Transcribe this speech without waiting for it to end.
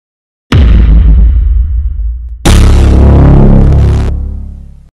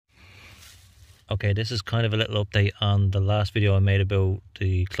Okay, this is kind of a little update on the last video I made about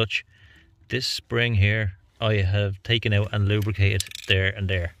the clutch. This spring here I have taken out and lubricated there and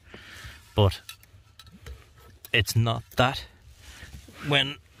there, but it's not that.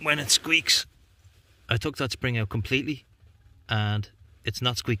 When it squeaks, I took that spring out completely and it's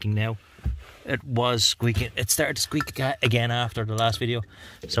not squeaking now. It was squeaking. It started to squeak again after the last video.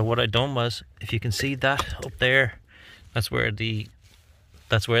 So what I done was, if you can see that up there, that's where the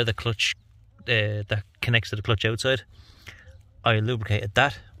clutch that connects to the clutch outside. I lubricated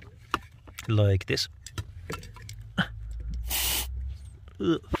that like this,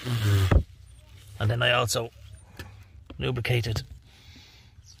 and then I also lubricated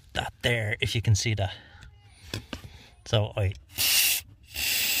that there, if you can see that. So I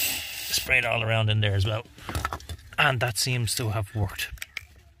sprayed all around in there as well, and that seems to have worked.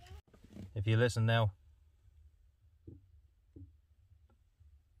 If you listen now,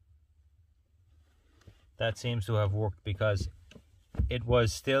 that seems to have worked, because it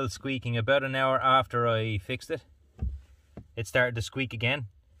was still squeaking about an hour after I fixed it. It started to squeak again,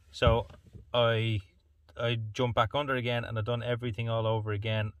 so I jumped back under again and I done everything all over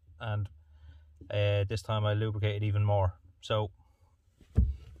again, and this time I lubricated even more, so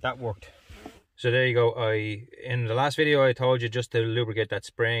that worked. So there you go. In the last video I told you just to lubricate that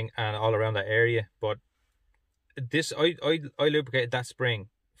spring and all around that area, but this I lubricated that spring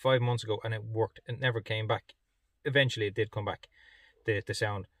 5 months ago and it worked. It never came back. Eventually it did come back, the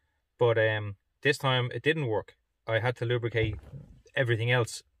sound, but this time it didn't work. I had to lubricate everything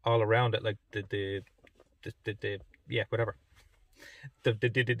else all around it, like yeah, whatever.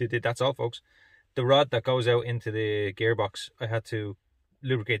 That's all, folks. The rod that goes out into the gearbox, I had to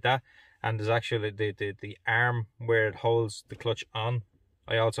lubricate that, and there's actually the arm where it holds the clutch on.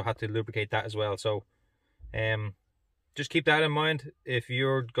 I also had to lubricate that as well. So just keep that in mind if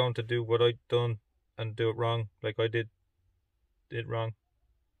you're going to do what I done and do it wrong, like I did it wrong.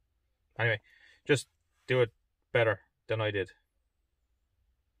 Anyway, just do it better than I did.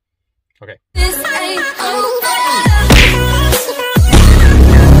 Okay.